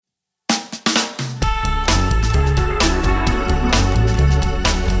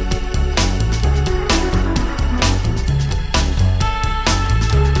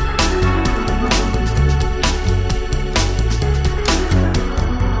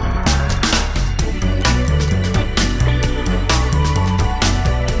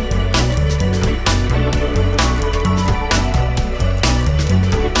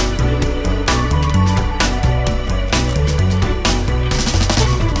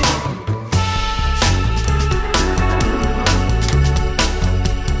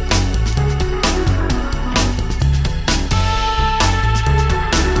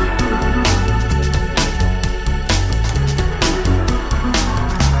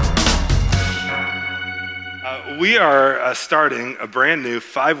We are starting a brand new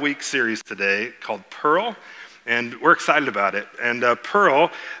 5-week series today called Pearl, and we're excited about it. And Pearl,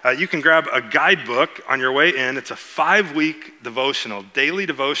 you can grab a guidebook on your way in. It's a 5-week devotional, daily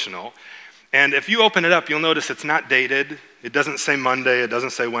devotional. And if you open it up, you'll notice it's not dated. It doesn't say Monday. It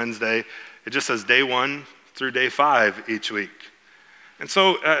doesn't say Wednesday. It just says day 1 through day 5 each week. And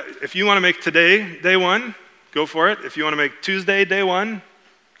so if you want to make today day 1, go for it. If you want to make Tuesday day 1,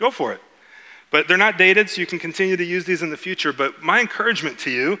 go for it. But they're not dated, so you can continue to use these in the future. But my encouragement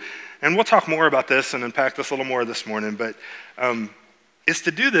to you, and we'll talk more about this and unpack this a little more this morning, but is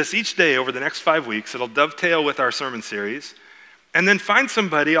to do this each day over the next 5 weeks. It'll dovetail with our sermon series. And then find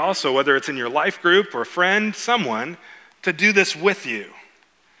somebody also, whether it's in your life group or a friend, someone, to do this with you.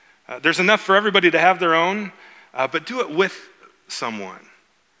 There's enough for everybody to have their own, but do it with someone.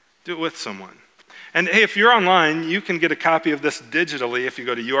 Do it with someone. And hey, if you're online, you can get a copy of this digitally if you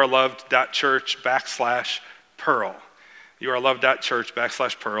go to youareloved.church/pearl.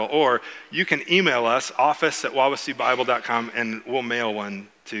 youareloved.church/pearl. Or you can email us, office@wawasseebible.com, and we'll mail one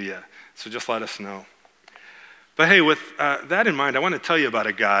to you. So just let us know. But hey, with that in mind, I want to tell you about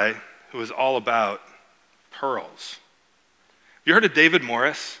a guy who is all about pearls. Have you heard of David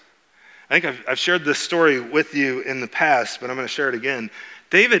Morris? I think I've shared this story with you in the past, but I'm going to share it again.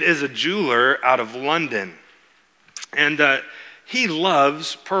 David is a jeweler out of London, and he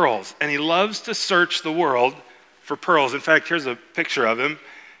loves pearls, and he loves to search the world for pearls. In fact, here's a picture of him.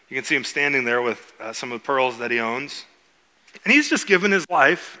 You can see him standing there with some of the pearls that he owns. And he's just given his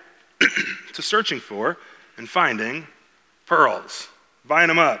life to searching for and finding pearls, buying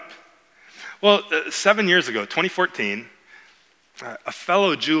them up. Well, 7 years ago, 2014, a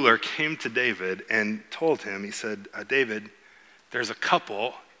fellow jeweler came to David and told him, he said, David, there's a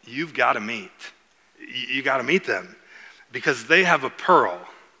couple you've got to meet. You got to meet them because they have a pearl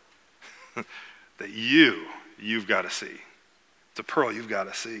that you've got to see. It's a pearl you've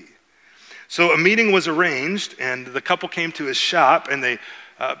got to see. So a meeting was arranged, and the couple came to his shop, and they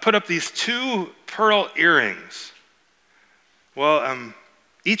put up these 2 pearl earrings. Well,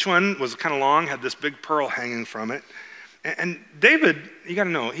 each one was kind of long, had this big pearl hanging from it. And David, you got to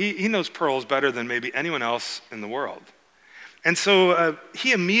know, he knows pearls better than maybe anyone else in the world. And so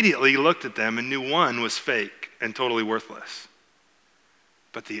he immediately looked at them and knew one was fake and totally worthless.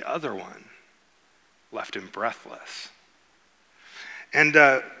 But the other one left him breathless. And,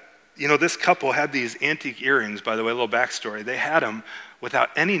 this couple had these antique earrings, by the way, a little backstory. They had them without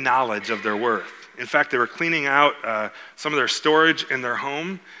any knowledge of their worth. In fact, they were cleaning out some of their storage in their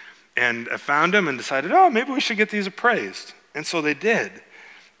home and found them and decided, maybe we should get these appraised. And so they did.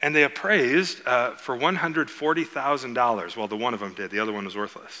 And they appraised for $140,000. Well, the one of them did. The other one was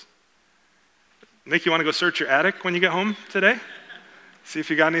worthless. Make you want to go search your attic when you get home today? See if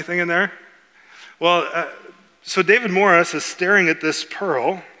you got anything in there? Well, so David Morris is staring at this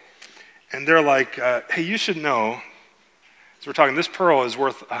pearl, and they're like, hey, you should know. So we're talking, this pearl is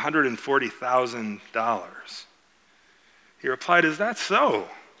worth $140,000. He replied, is that so?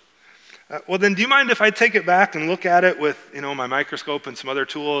 Well, then do you mind if I take it back and look at it with, my microscope and some other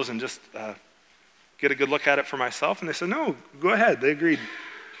tools and just get a good look at it for myself? And they said, no, go ahead. They agreed.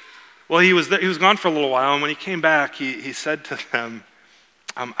 Well, he was gone for a little while, and when he came back, he said to them,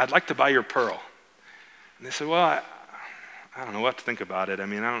 I'd like to buy your pearl. And they said, well, I don't know what to think about it. I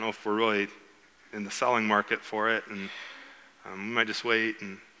mean, I don't know if we're really in the selling market for it, and we might just wait.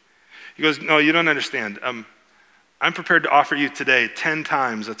 And he goes, no, you don't understand. I'm prepared to offer you today 10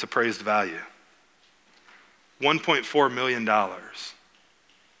 times its appraised value, $1.4 million.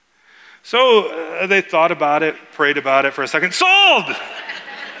 So they thought about it, prayed about it for a second. Sold!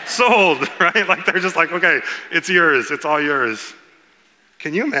 Sold, right? Like they're just like, okay, it's yours. It's all yours.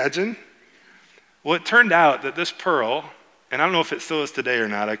 Can you imagine? Well, it turned out that this pearl, and I don't know if it still is today or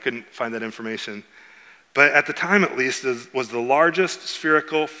not, I couldn't find that information, but at the time at least, was the largest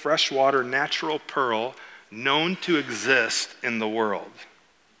spherical freshwater natural pearl known to exist in the world.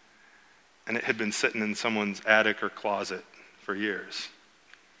 And it had been sitting in someone's attic or closet for years.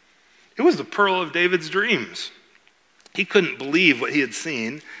 It was the pearl of David's dreams. He couldn't believe what he had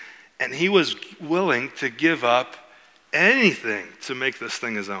seen, and he was willing to give up anything to make this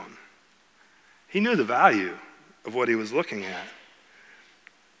thing his own. He knew the value of what he was looking at.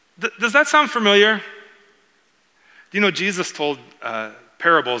 Does that sound familiar? Do you know Jesus told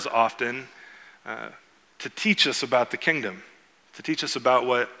parables often to teach us about the kingdom, to teach us about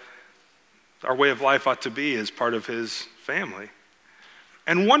what our way of life ought to be as part of his family.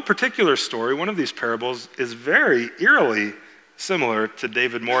 And one particular story, one of these parables, is very eerily similar to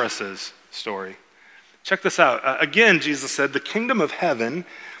David Morris's story. Check this out. Again, Jesus said, the kingdom of heaven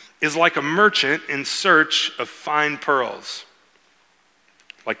is like a merchant in search of fine pearls,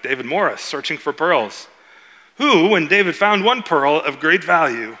 like David Morris searching for pearls, who, when David found one pearl of great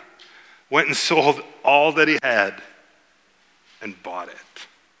value, went and sold all that he had and bought it.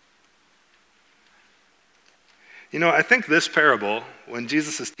 You know, I think this parable, when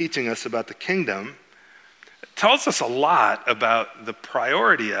Jesus is teaching us about the kingdom, tells us a lot about the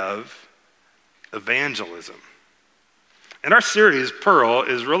priority of evangelism. And our series, Pearl,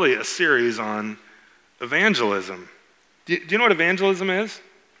 is really a series on evangelism. Do you know what evangelism is?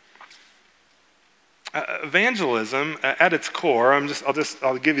 Evangelism, at its core,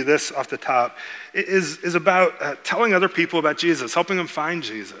 I'll give you this off the top, is about telling other people about Jesus, helping them find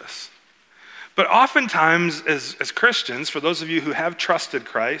Jesus. But oftentimes, as Christians, for those of you who have trusted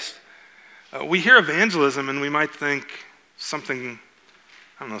Christ, we hear evangelism and we might think something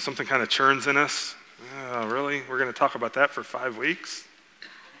kind of churns in us. Oh, really? We're going to talk about that for 5 weeks?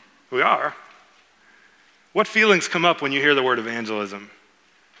 We are. What feelings come up when you hear the word evangelism?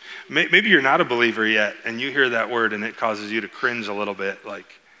 Maybe you're not a believer yet, and you hear that word and it causes you to cringe a little bit.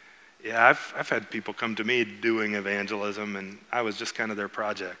 Like, yeah, I've had people come to me doing evangelism, and I was just kind of their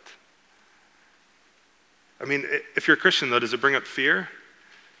project. I mean, if you're a Christian, though, does it bring up fear?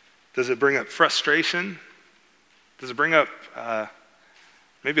 Does it bring up frustration? Does it bring up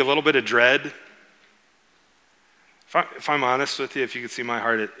maybe a little bit of dread? If I'm honest with you, if you could see my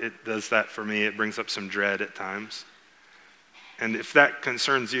heart, it does that for me. It brings up some dread at times. And if that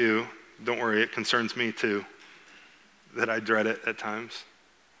concerns you, don't worry, it concerns me too, that I dread it at times.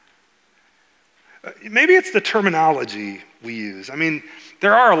 Maybe it's the terminology we use. I mean,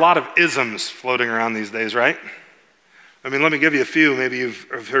 there are a lot of isms floating around these days, right? I mean, let me give you a few. Maybe you've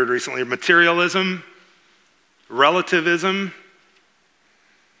heard recently: materialism, relativism,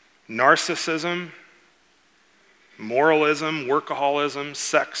 narcissism, moralism, workaholism,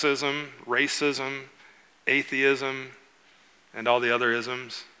 sexism, racism, atheism, and all the other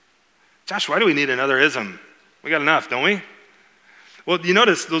isms. Josh, why do we need another ism? We got enough, don't we? Well, you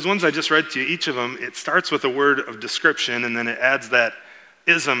notice those ones I just read to you, each of them, it starts with a word of description, and then it adds that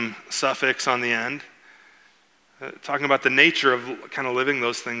ism suffix on the end, talking about the nature of kind of living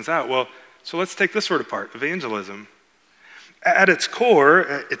those things out. Well, so let's take this word apart, evangelism. At its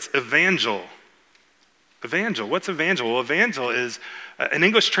core, it's evangel. Evangel, what's evangel? Well, evangel is an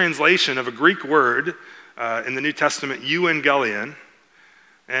English translation of a Greek word in the New Testament, euangelion,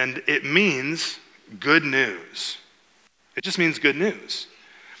 and it means good news. It just means good news.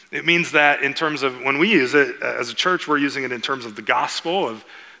 It means that in terms of, when we use it as a church, we're using it in terms of the gospel, of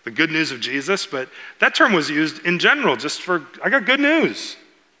the good news of Jesus, but that term was used in general just for, I got good news.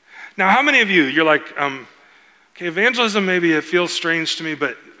 Now, how many of you're like, okay, evangelism, maybe it feels strange to me,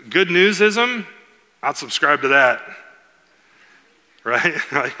 but good newsism, I'll subscribe to that, right?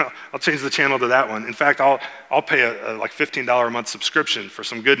 I'll change the channel to that one. In fact, I'll pay a like $15 a month subscription for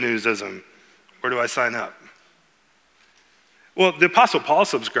some good newsism. Where do I sign up? Well, the Apostle Paul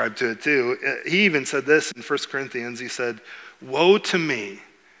subscribed to it too. He even said this in 1 Corinthians. He said, woe to me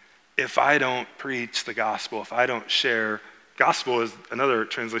if I don't preach the gospel, if I don't share. Gospel is another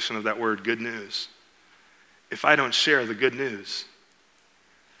translation of that word, good news. If I don't share the good news.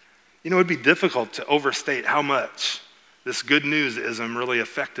 You know, it'd be difficult to overstate how much this good news-ism really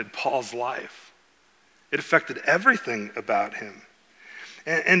affected Paul's life. It affected everything about him.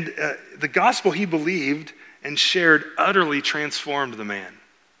 And the gospel he believed and shared utterly transformed the man.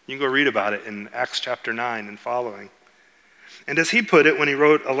 You can go read about it in Acts chapter 9 and following. And as he put it when he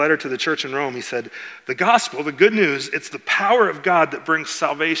wrote a letter to the church in Rome, he said, the gospel, the good news, it's the power of God that brings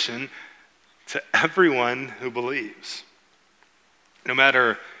salvation to everyone who believes. No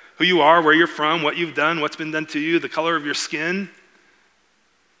matter who you are, where you're from, what you've done, what's been done to you, the color of your skin,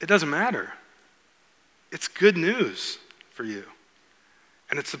 it doesn't matter. It's good news for you.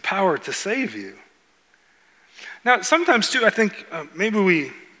 And it's the power to save you. Now, sometimes too, I think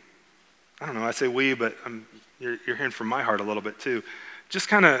maybe I say we, but you're hearing from my heart a little bit too. Just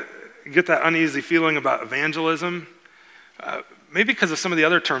kind of get that uneasy feeling about evangelism, maybe because of some of the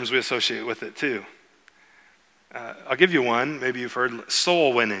other terms we associate with it too. I'll give you one. Maybe you've heard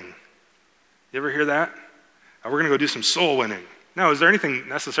soul winning. You ever hear that? We're going to go do some soul winning. Now, is there anything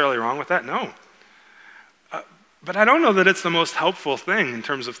necessarily wrong with that? No. But I don't know that it's the most helpful thing in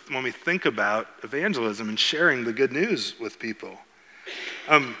terms of when we think about evangelism and sharing the good news with people.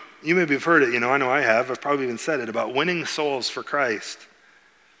 You maybe have heard it, I know I have. I've probably even said it about winning souls for Christ.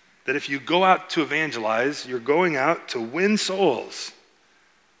 That if you go out to evangelize, you're going out to win souls.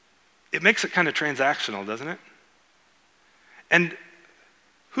 It makes it kind of transactional, doesn't it? And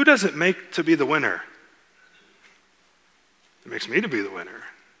who does it make to be the winner? It makes me to be the winner.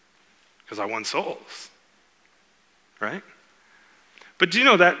 Because I won souls, right? But do you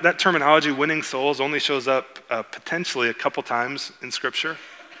know that terminology, winning souls, only shows up potentially a couple times in Scripture?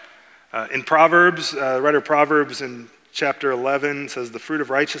 In Proverbs, the writer of Proverbs in chapter 11 says, the fruit of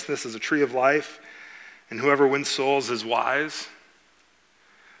righteousness is a tree of life, and whoever wins souls is wise.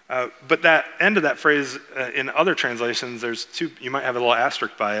 But that end of that phrase in other translations, there's two, you might have a little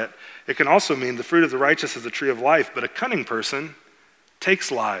asterisk by it. It can also mean the fruit of the righteous is a tree of life, but a cunning person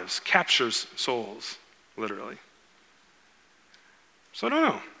takes lives, captures souls, literally. So I don't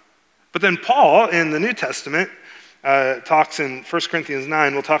know. But then Paul in the New Testament talks in 1 Corinthians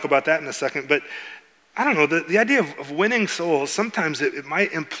 9. We'll talk about that in a second. But I don't know, the idea of winning souls, sometimes it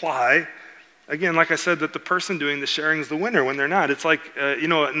might imply, again, like I said, that the person doing the sharing is the winner when they're not. It's like,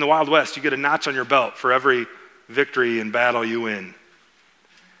 in the Wild West, you get a notch on your belt for every victory and battle you win.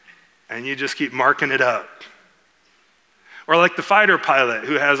 And you just keep marking it up. Or like the fighter pilot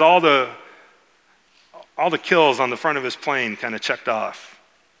who has all the kills on the front of his plane kind of checked off.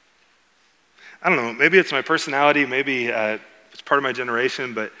 I don't know, maybe it's my personality, maybe it's part of my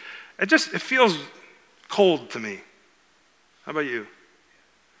generation, but it feels cold to me. How about you?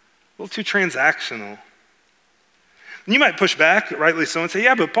 A little too transactional. And you might push back, rightly so, and say,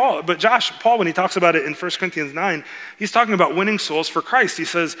 yeah, but Paul, when he talks about it in 1 Corinthians 9, he's talking about winning souls for Christ. He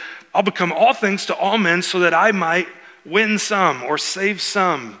says, I'll become all things to all men so that I might win some or save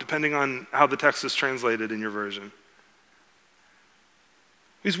some, depending on how the text is translated in your version.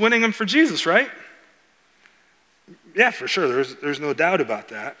 He's winning them for Jesus, right? Yeah, for sure. There's no doubt about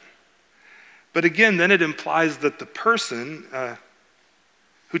that. But again, then it implies that the person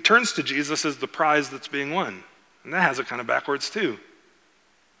who turns to Jesus is the prize that's being won. And that has it kind of backwards too.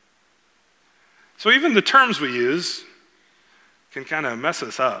 So even the terms we use can kind of mess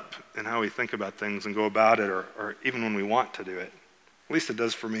us up in how we think about things and go about it, or even when we want to do it. At least it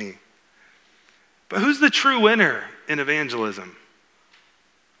does for me. But who's the true winner in evangelism?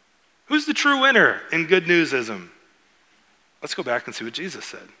 Who's the true winner in good newsism? Let's go back and see what Jesus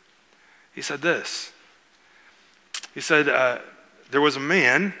said. He said this. He said, there was a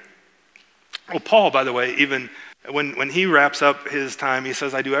man, Paul, by the way, even when he wraps up his time, he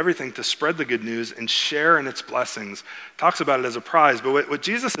says, I do everything to spread the good news and share in its blessings. Talks about it as a prize. But what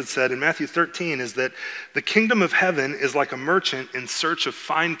Jesus had said in Matthew 13 is that the kingdom of heaven is like a merchant in search of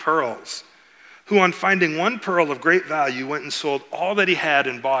fine pearls, who on finding one pearl of great value went and sold all that he had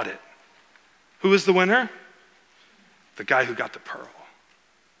and bought it. Who is the winner? The guy who got the pearl.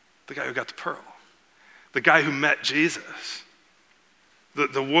 The guy who got the pearl. The guy who met Jesus.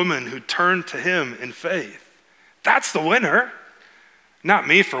 The woman who turned to him in faith. That's the winner. Not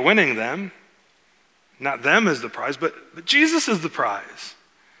me for winning them. Not them as the prize, but Jesus is the prize.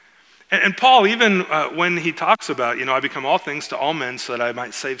 And Paul, even when he talks about, I become all things to all men so that I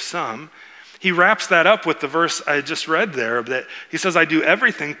might save some, he wraps that up with the verse I just read there, that he says, I do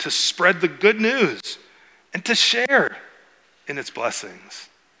everything to spread the good news and to share in its blessings.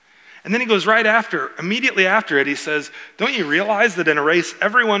 And then he goes immediately after it, he says, don't you realize that in a race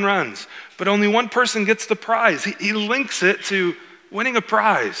everyone runs, but only one person gets the prize? He links it to winning a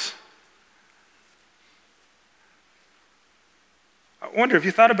prize. I wonder, have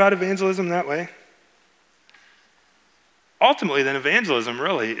you thought about evangelism that way? Ultimately, then, evangelism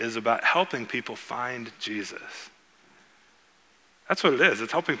really is about helping people find Jesus. That's what it is.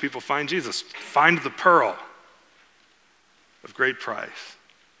 It's helping people find Jesus, find the pearl of great price.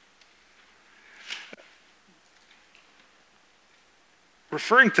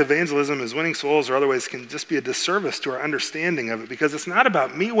 Referring to evangelism as winning souls or other ways can just be a disservice to our understanding of it, because it's not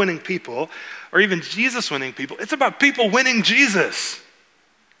about me winning people or even Jesus winning people. It's about people winning Jesus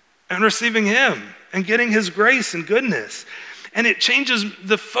and receiving him and getting his grace and goodness. And it changes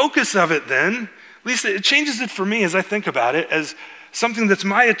the focus of it then. At least it changes it for me as I think about it as something that's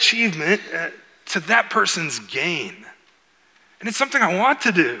my achievement to that person's gain. And it's something I want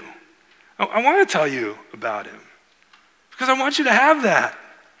to do. I want to tell you about him. Because I want you to have that.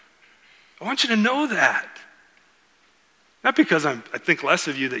 I want you to know that. Not because I think less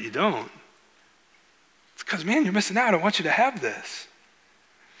of you that you don't. It's because, man, you're missing out. I want you to have this.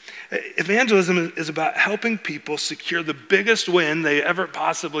 Evangelism is about helping people secure the biggest win they ever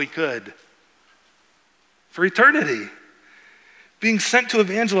possibly could for eternity. Being sent to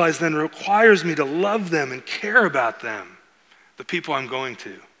evangelize then requires me to love them and care about them, the people I'm going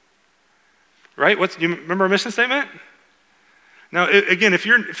to. Right? You remember our mission statement? Now, again, if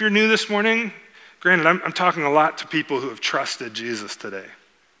you're new this morning, granted, I'm talking a lot to people who have trusted Jesus today.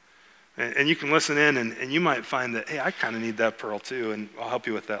 And you can listen in and you might find that, hey, I kind of need that pearl too, and I'll help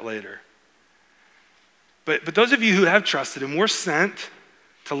you with that later. But those of you who have trusted him, we're sent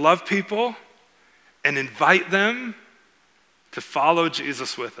to love people and invite them to follow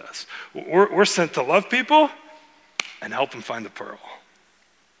Jesus with us. We're sent to love people and help them find the pearl.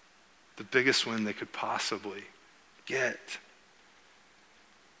 The biggest win they could possibly get.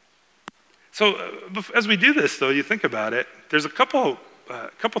 So as we do this, though, you think about it, there's a couple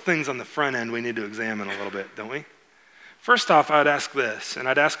things on the front end we need to examine a little bit, don't we? First off, I'd ask this, and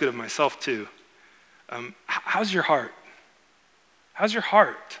I'd ask it of myself too. How's your heart? How's your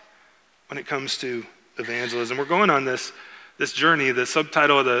heart when it comes to evangelism? We're going on this journey. The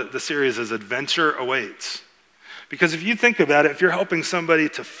subtitle of the series is Adventure Awaits. Because if you think about it, if you're helping somebody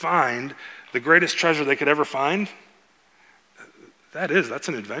to find the greatest treasure they could ever find, that's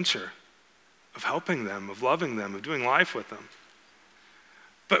an adventure of helping them, of loving them, of doing life with them.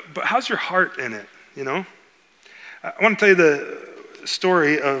 But how's your heart in it, you know? I want to tell you the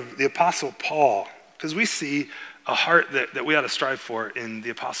story of the Apostle Paul, because we see a heart that we ought to strive for in the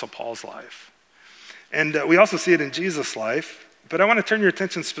Apostle Paul's life. And we also see it in Jesus' life, but I want to turn your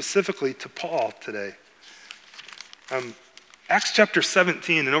attention specifically to Paul today. Acts chapter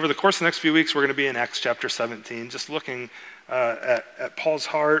 17, and over the course of the next few weeks, we're going to be in Acts chapter 17, just looking at Paul's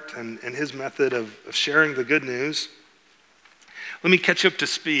heart and his method of sharing the good news. Let me catch you up to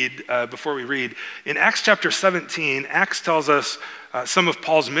speed before we read. In Acts chapter 17, Acts tells us some of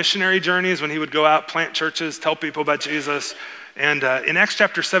Paul's missionary journeys when he would go out, plant churches, tell people about Jesus. And in Acts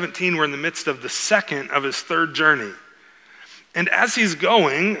chapter 17, we're in the midst of the second of his third journey. And as he's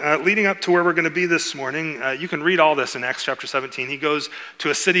going, leading up to where we're going to be this morning, you can read all this in Acts chapter 17. He goes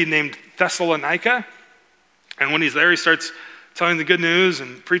to a city named Thessalonica. And when he's there, he starts telling the good news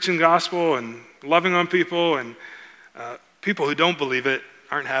and preaching the gospel and loving on people. And people who don't believe it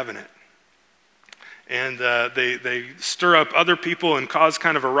aren't having it. And they stir up other people and cause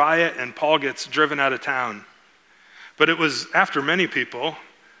kind of a riot, and Paul gets driven out of town. But it was after many people,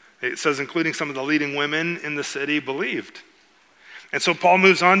 it says including some of the leading women in the city, believed. And so Paul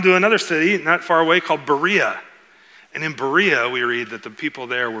moves on to another city not far away called Berea. And in Berea, we read that the people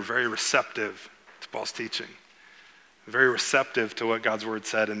there were very receptive to Paul's teaching, very receptive to what God's word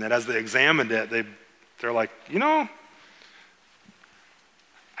said, and that as they examined it, they're like, you know,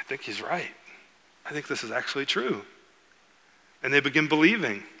 I think he's right. I think this is actually true. And they begin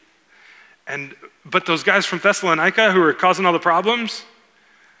believing. But those guys from Thessalonica who are causing all the problems,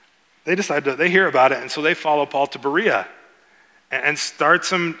 they hear about it, and so they follow Paul to Berea and start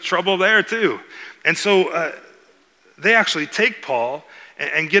some trouble there too. And so they actually take Paul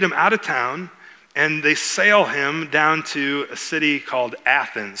and get him out of town, and they sail him down to a city called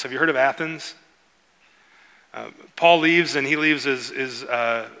Athens. Have you heard of Athens? Paul leaves, and he leaves his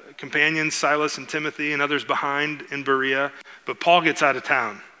companions, Silas and Timothy, and others behind in Berea. But Paul gets out of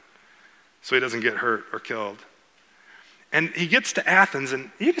town so he doesn't get hurt or killed. And he gets to Athens,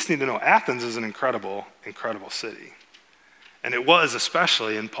 and you just need to know Athens is an incredible, incredible city. And it was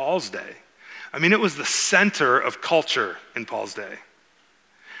especially in Paul's day. I mean, it was the center of culture in Paul's day.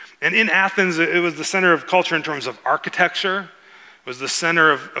 And in Athens, it was the center of culture in terms of architecture. It was the center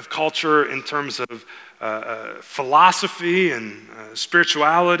of culture in terms of philosophy and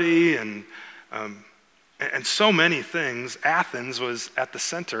spirituality and so many things. Athens was at the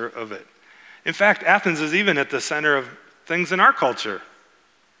center of it. In fact, Athens is even at the center of things in our culture.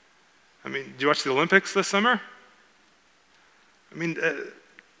 I mean, did you watch the Olympics this summer? I mean,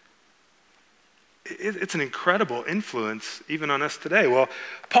 it's an incredible influence even on us today. Well,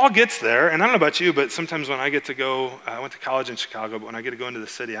 Paul gets there, and I don't know about you, but sometimes when I get to go, I went to college in Chicago, but when I get to go into the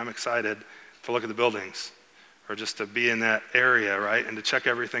city, I'm excited to look at the buildings or just to be in that area, right, and to check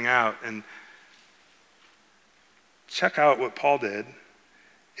everything out. And check out what Paul did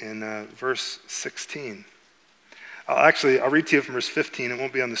in verse 16. I'll read to you from verse 15. It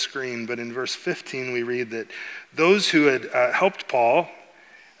won't be on the screen, but in verse 15 we read that those who had helped Paul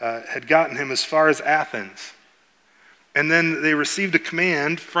had gotten him as far as Athens. And then they received a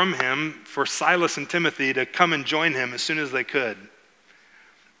command from him for Silas and Timothy to come and join him as soon as they could.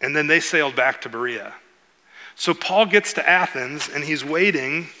 And then they sailed back to Berea. So Paul gets to Athens, and he's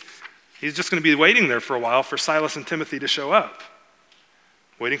waiting. He's just going to be waiting there for a while for Silas and Timothy to show up,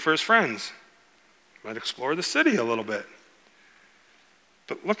 waiting for his friends. Might explore the city a little bit.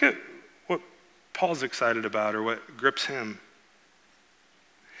 But look at what Paul's excited about, or what grips him.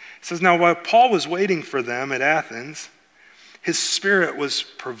 It says, now while Paul was waiting for them at Athens, his spirit was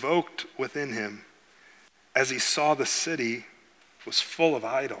provoked within him as he saw the city was full of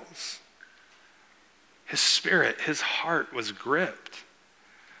idols. His spirit, his heart was gripped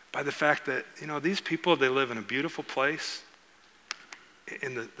by the fact that, these people, they live in a beautiful place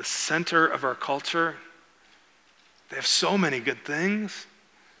in the center of our culture. They have so many good things.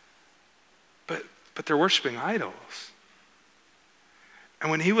 but they're worshiping idols.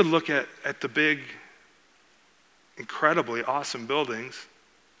 And when he would look at the big, incredibly awesome buildings,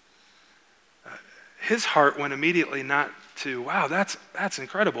 his heart went immediately not to, wow, that's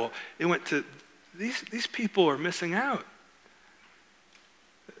incredible. It went to, these people are missing out.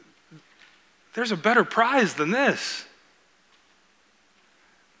 There's a better prize than this.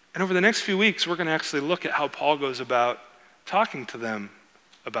 And over the next few weeks, we're going to actually look at how Paul goes about talking to them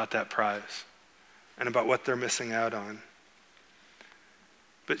about that prize and about what they're missing out on.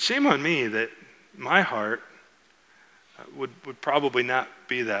 But shame on me that my heart would probably not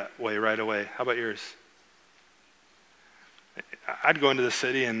be that way right away. How about yours? I'd go into the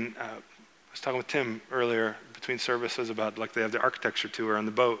city, and I was talking with Tim earlier between services about, like, they have the architecture tour on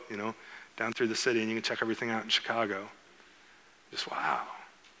the boat, down through the city, and you can check everything out in Chicago. Just wow.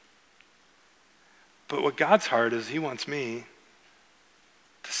 But what God's heart is, he wants me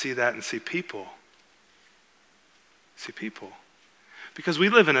to see that and see people. See people. Because we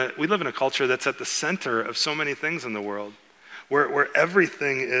live in a culture that's at the center of so many things in the world, where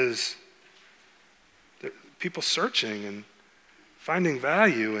everything is people searching and finding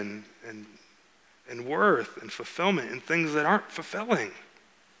value and worth and fulfillment in things that aren't fulfilling.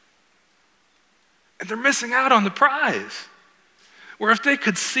 And they're missing out on the prize. Where if they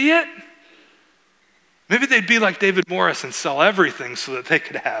could see it, maybe they'd be like David Morris and sell everything so that they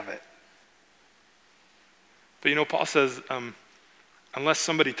could have it. But Paul says, unless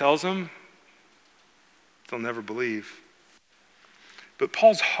somebody tells them, they'll never believe. But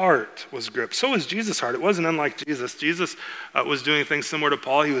Paul's heart was gripped. So was Jesus' heart. It wasn't unlike Jesus. Jesus was doing things similar to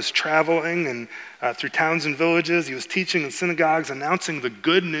Paul. He was traveling and through towns and villages. He was teaching in synagogues, announcing the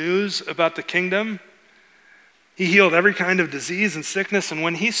good news about the kingdom. He healed every kind of disease and sickness. And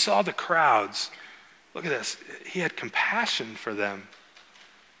when he saw the crowds, look at this, he had compassion for them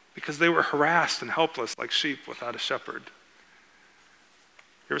because they were harassed and helpless like sheep without a shepherd.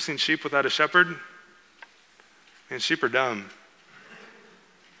 You ever seen sheep without a shepherd? And sheep are dumb.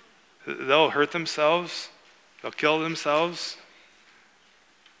 They'll hurt themselves. They'll kill themselves.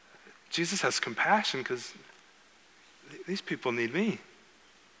 Jesus has compassion because these people need me.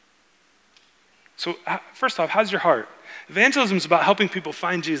 So first off, how's your heart? Evangelism is about helping people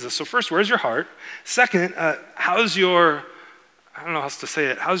find Jesus. So first, where's your heart? Second, how's your, I don't know how else to say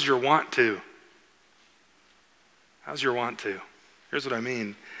it, how's your want to? How's your want to? Here's what I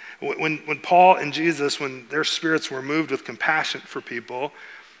mean. When Paul and Jesus, when their spirits were moved with compassion for people,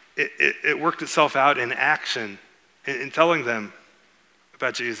 it worked itself out in action, in telling them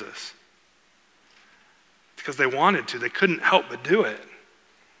about Jesus. Because they wanted to. They couldn't help but do it.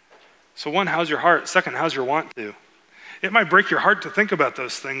 So one, how's your heart? Second, how's your want to? It might break your heart to think about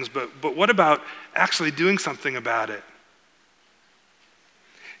those things, but what about actually doing something about it?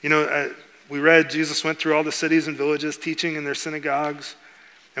 We read Jesus went through all the cities and villages, teaching in their synagogues.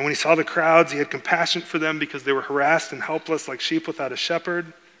 And when he saw the crowds, he had compassion for them because they were harassed and helpless like sheep without a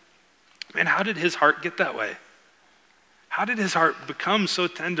shepherd. Man, how did his heart get that way? How did his heart become so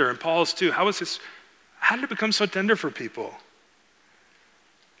tender? And Paul's too. How did it become so tender for people?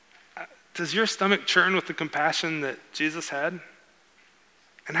 Does your stomach churn with the compassion that Jesus had?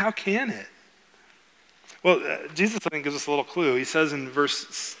 And how can it? Well, Jesus, I think, gives us a little clue. He says in verse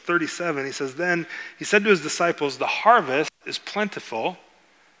 37, he says, then he said to his disciples, the harvest is plentiful,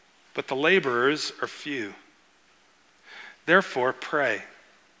 but the laborers are few. Therefore, pray.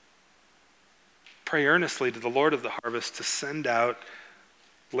 Pray earnestly to the Lord of the harvest to send out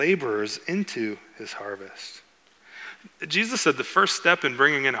laborers into his harvest. Jesus said the first step in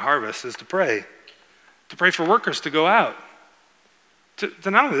bringing in a harvest is to pray for workers to go out. To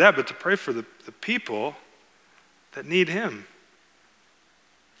not only that, but to pray for the people that need him.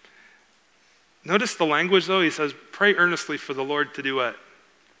 Notice the language, though. He says, pray earnestly for the Lord to do what?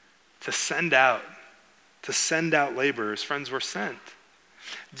 To send out laborers. Friends, we're sent.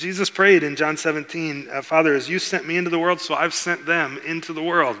 Jesus prayed in John 17, Father, as you sent me into the world, so I've sent them into the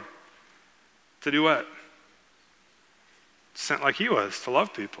world. To do what? Sent like he was, to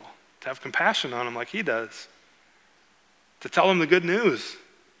love people, to have compassion on them like he does, to tell them the good news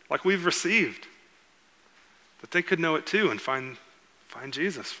like we've received, that they could know it too and find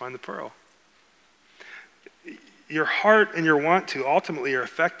Jesus, find the pearl. Your heart and your want to ultimately are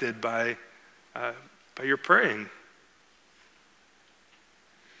affected by your praying.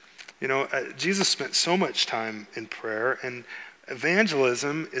 Jesus spent so much time in prayer, and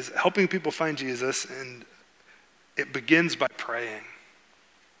evangelism is helping people find Jesus, and it begins by praying.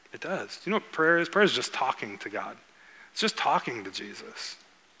 It does. Do you know what prayer is? Prayer is just talking to God. It's just talking to Jesus.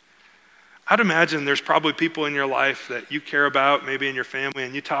 I'd imagine there's probably people in your life that you care about, maybe in your family,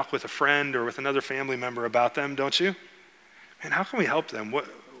 and you talk with a friend or with another family member about them, don't you? Man, how can we help them?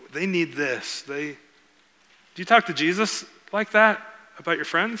 They need this. Do you talk to Jesus like that about your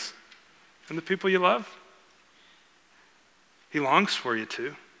friends and the people you love? He longs for you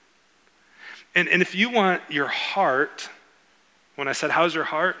to. And if you want your heart, when I said, how's your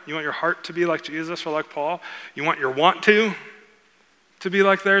heart? You want your heart to be like Jesus or like Paul? You want your want to be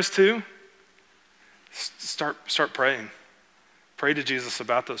like theirs too? Start praying. Pray to Jesus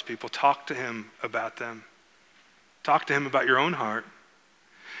about those people. Talk to him about them. Talk to him about your own heart.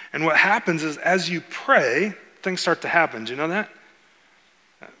 And what happens is as you pray, things start to happen. Do you know that?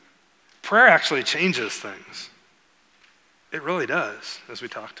 Prayer actually changes things. It really does as we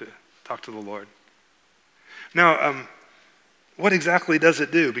talk to the Lord. Now, what exactly does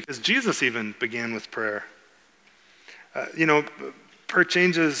it do? Because Jesus even began with prayer. Prayer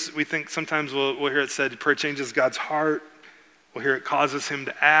changes, we think sometimes we'll hear it said, prayer changes God's heart. We'll hear it causes him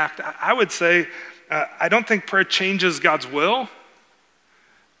to act. I would say, I don't think prayer changes God's will,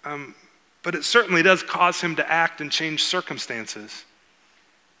 but it certainly does cause him to act and change circumstances.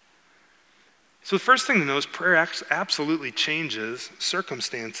 So the first thing to know is prayer absolutely changes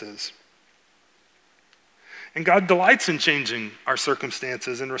circumstances. And God delights in changing our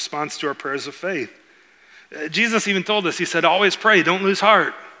circumstances in response to our prayers of faith. Jesus even told us, he said, always pray, don't lose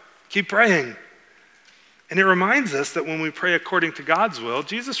heart. Keep praying. And it reminds us that when we pray according to God's will,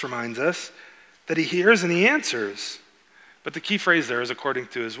 Jesus reminds us that he hears and he answers. But the key phrase there is according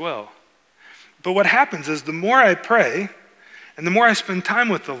to his will. But what happens is the more I pray and the more I spend time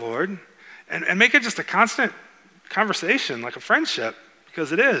with the Lord and make it just a constant conversation, like a friendship,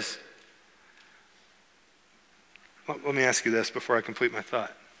 because it is. Let me ask you this before I complete my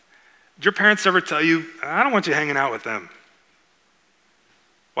thought. Did your parents ever tell you, I don't want you hanging out with them?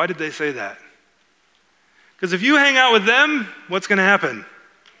 Why did they say that? Because if you hang out with them, what's going to happen?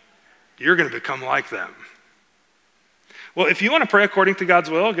 You're going to become like them. Well, if you want to pray according to God's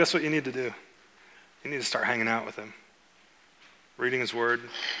will, guess what you need to do? You need to start hanging out with him. Reading his word,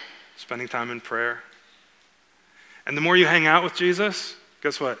 spending time in prayer. And the more you hang out with Jesus,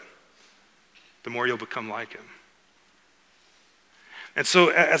 guess what? The more you'll become like him. And so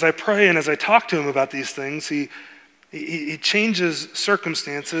as I pray and as I talk to him about these things, he changes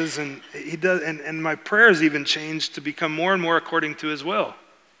circumstances, and he does, and my prayers even change to become more and more according to his will.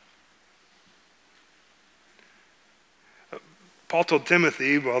 Paul told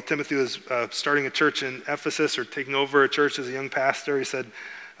Timothy, while Timothy was starting a church in Ephesus or taking over a church as a young pastor, he said,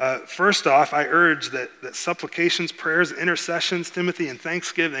 first off, I urge that supplications, prayers, intercessions, Timothy, and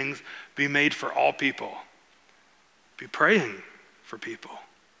thanksgivings be made for all people. Be praying for people.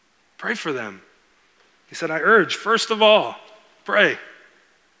 Pray for them. He said, I urge, first of all, pray.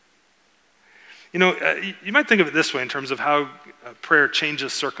 You might think of it this way in terms of how prayer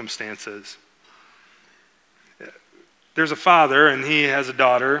changes circumstances. There's a father, and he has a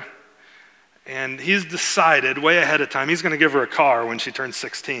daughter, and he's decided way ahead of time he's going to give her a car when she turns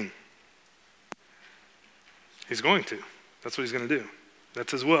 16. He's going to. That's what he's going to do.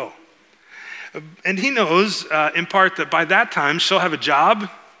 That's his will. And he knows, in part, that by that time she'll have a job.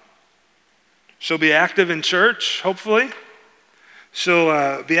 She'll be active in church, hopefully.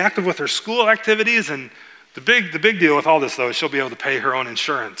 She'll be active with her school activities, and the big deal with all this, though, is she'll be able to pay her own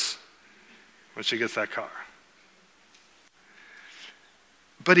insurance when she gets that car.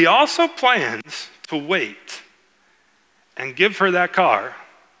 But he also plans to wait and give her that car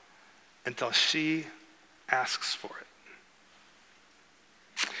until she asks for it.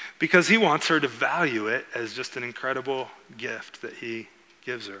 Because he wants her to value it as just an incredible gift that he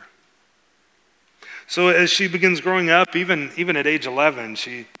gives her. So as she begins growing up, even at age 11,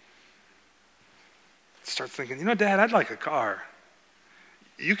 she starts thinking, Dad, I'd like a car.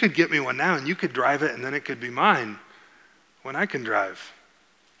 You could get me one now and you could drive it and then it could be mine when I can drive.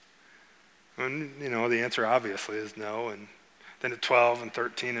 And, the answer obviously is no. And then at 12 and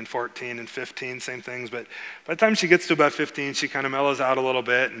 13 and 14 and 15, same things. But by the time she gets to about 15, she kind of mellows out a little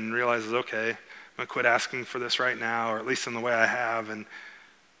bit and realizes, okay, I'm going to quit asking for this right now, or at least in the way I have. And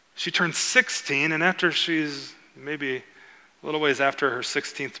she turns 16, and after she's maybe a little ways after her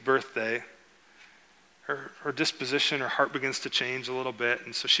 16th birthday, her disposition, her heart begins to change a little bit.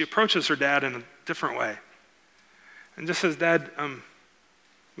 And so she approaches her dad in a different way and just says, Dad,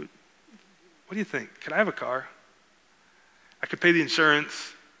 what do you think? Could I have a car? I could pay the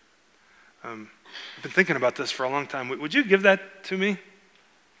insurance. I've been thinking about this for a long time. Would you give that to me?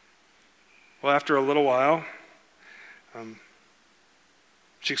 Well, after a little while,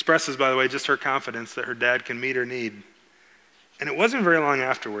 she expresses, by the way, just her confidence that her dad can meet her need. And it wasn't very long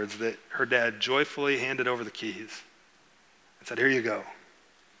afterwards that her dad joyfully handed over the keys and said, "Here you go."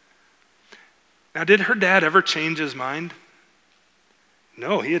 Now, did her dad ever change his mind?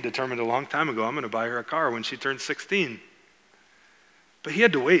 No, he had determined a long time ago, I'm going to buy her a car when she turns 16. But he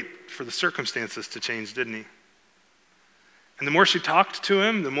had to wait for the circumstances to change, didn't he? And the more she talked to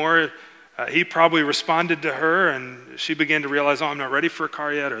him, the more he probably responded to her, and she began to realize, I'm not ready for a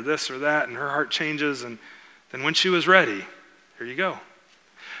car yet, or this or that, and her heart changes, and then when she was ready, here you go.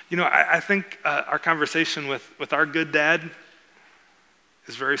 You know, I think our conversation with our good dad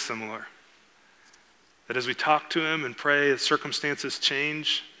is very similar. That as we talk to him and pray, as circumstances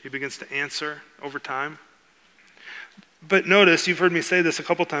change, he begins to answer over time. But notice, you've heard me say this a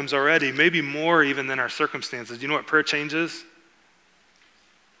couple times already, maybe more even than our circumstances. You know what prayer changes?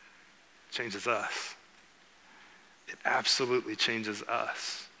 It changes us. It absolutely changes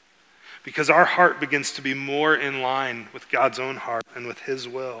us. Because our heart begins to be more in line with God's own heart and with his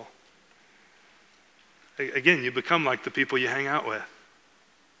will. Again, you become like the people you hang out with.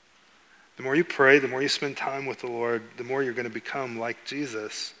 The more you pray, the more you spend time with the Lord, the more you're going to become like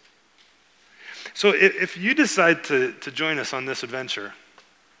Jesus. So if you decide to join us on this adventure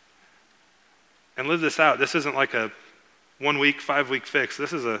and live this out, this isn't like a 1 week, 5 week fix.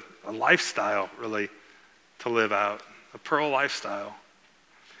 This is a lifestyle, really, to live out, a Pearl lifestyle.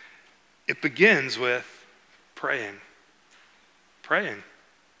 It begins with praying. Praying.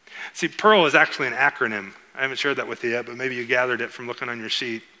 See, Pearl is actually an acronym. I haven't shared that with you yet, but maybe you gathered it from looking on your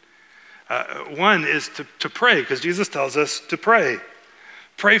sheet. One is to pray, because Jesus tells us to pray.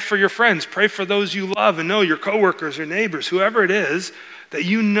 Pray for your friends. Pray for those you love and know, your coworkers, your neighbors, whoever it is that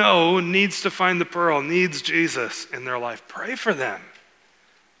you know needs to find the pearl, needs Jesus in their life. Pray for them.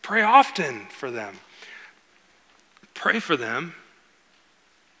 Pray often for them. Pray for them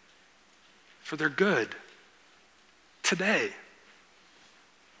for their good today.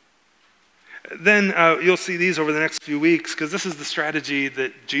 Then you'll see these over the next few weeks, because this is the strategy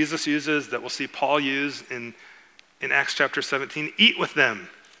that Jesus uses, that we'll see Paul use in Acts chapter 17. Eat with them.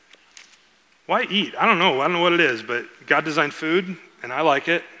 Why eat? I don't know what it is, but God designed food, and I like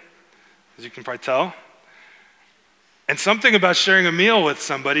it, as you can probably tell. And something about sharing a meal with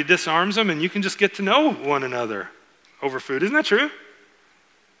somebody disarms them, and you can just get to know one another over food. Isn't that true?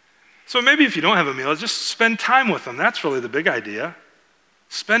 So maybe if you don't have a meal, just spend time with them. That's really the big idea.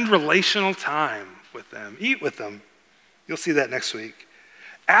 Spend relational time with them. Eat with them. You'll see that next week.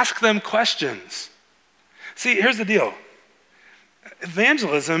 Ask them questions. See, here's the deal.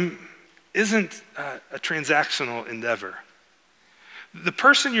 Evangelism isn't a transactional endeavor. The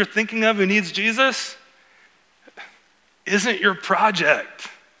person you're thinking of who needs Jesus isn't your project.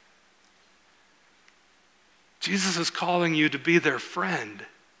 Jesus is calling you to be their friend.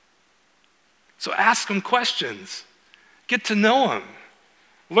 So ask them questions. Get to know them.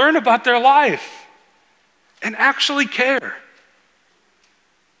 Learn about their life. And actually care.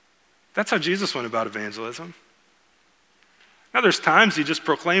 That's how Jesus went about evangelism. Now, there's times he just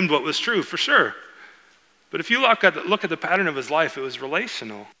proclaimed what was true, for sure. But if you look at the pattern of his life, it was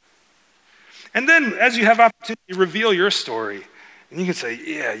relational. And then, as you have opportunity, reveal your story. And you can say,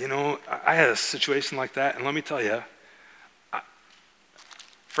 yeah, you know, I had a situation like that, and let me tell you,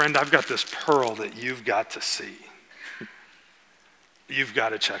 friend, I've got this pearl that you've got to see. You've got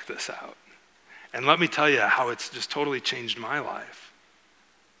to check this out. And let me tell you how it's just totally changed my life.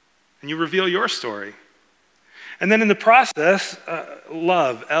 And you reveal your story. And then in the process,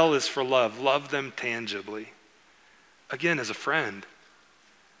 love. L is for love. Love them tangibly. Again, as a friend.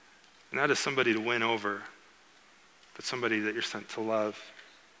 Not as somebody to win over, but somebody that you're sent to love.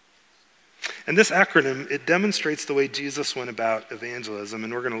 And this acronym, it demonstrates the way Jesus went about evangelism,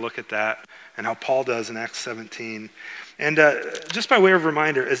 and we're going to look at that and how Paul does in Acts 17. And just by way of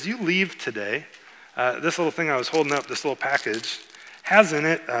reminder, as you leave today, this little thing I was holding up, this little package, has in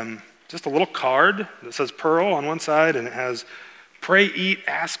it just a little card that says Pearl on one side, and it has pray, eat,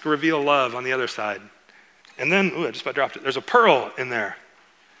 ask, reveal, love on the other side. And then, I just about dropped it. There's a pearl in there.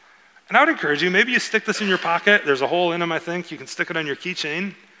 And I would encourage you, maybe you stick this in your pocket. There's a hole in them, I think. You can stick it on your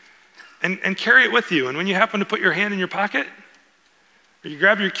keychain and carry it with you. And when you happen to put your hand in your pocket, or you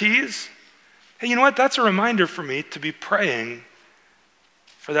grab your keys, hey, you know what? That's a reminder for me to be praying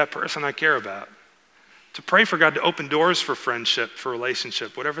for that person I care about. To pray for God to open doors for friendship, for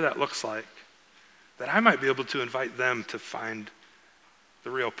relationship, whatever that looks like, that I might be able to invite them to find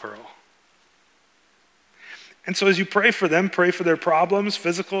the real pearl. And so as you pray for them, pray for their problems,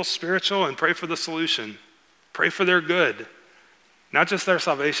 physical, spiritual, and pray for the solution. Pray for their good. Not just their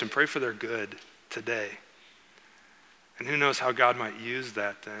salvation, pray for their good today. And who knows how God might use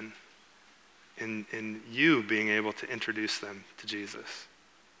that then in you being able to introduce them to Jesus.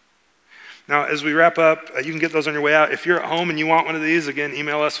 Now, as we wrap up, you can get those on your way out. If you're at home and you want one of these, again,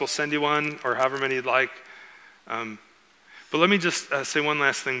 email us. We'll send you one, or however many you'd like. But let me just say one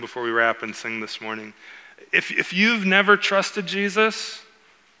last thing before we wrap and sing this morning. If you've never trusted Jesus,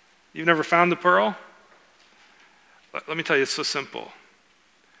 you've never found the pearl, let me tell you, it's so simple.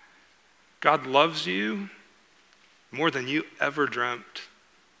 God loves you more than you ever dreamt.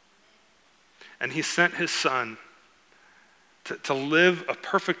 And he sent his son to live a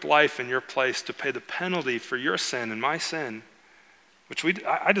perfect life in your place, to pay the penalty for your sin and my sin, which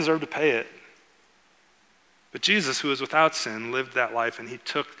I deserve to pay it. But Jesus, who is without sin, lived that life, and he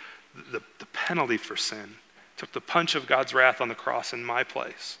took the penalty for sin, took the punch of God's wrath on the cross in my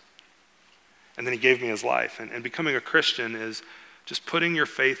place. And then he gave me his life. And becoming a Christian is just putting your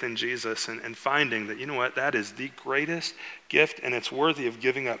faith in Jesus and finding that, you know what, that is the greatest gift, and it's worthy of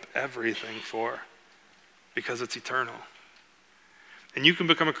giving up everything for, because it's eternal. And you can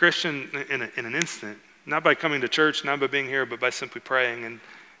become a Christian in an instant, not by coming to church, not by being here, but by simply praying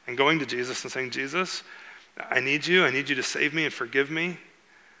and going to Jesus and saying, Jesus, I need you to save me and forgive me.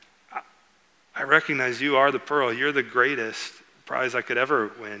 I recognize you are the pearl. You're the greatest prize I could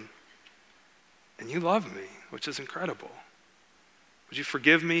ever win. And you love me, which is incredible. Would you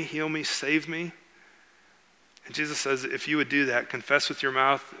forgive me, heal me, save me? And Jesus says, if you would do that, confess with your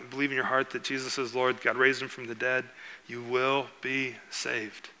mouth, believe in your heart that Jesus is Lord, God raised him from the dead, you will be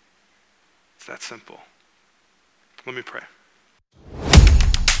saved. It's that simple. Let me pray.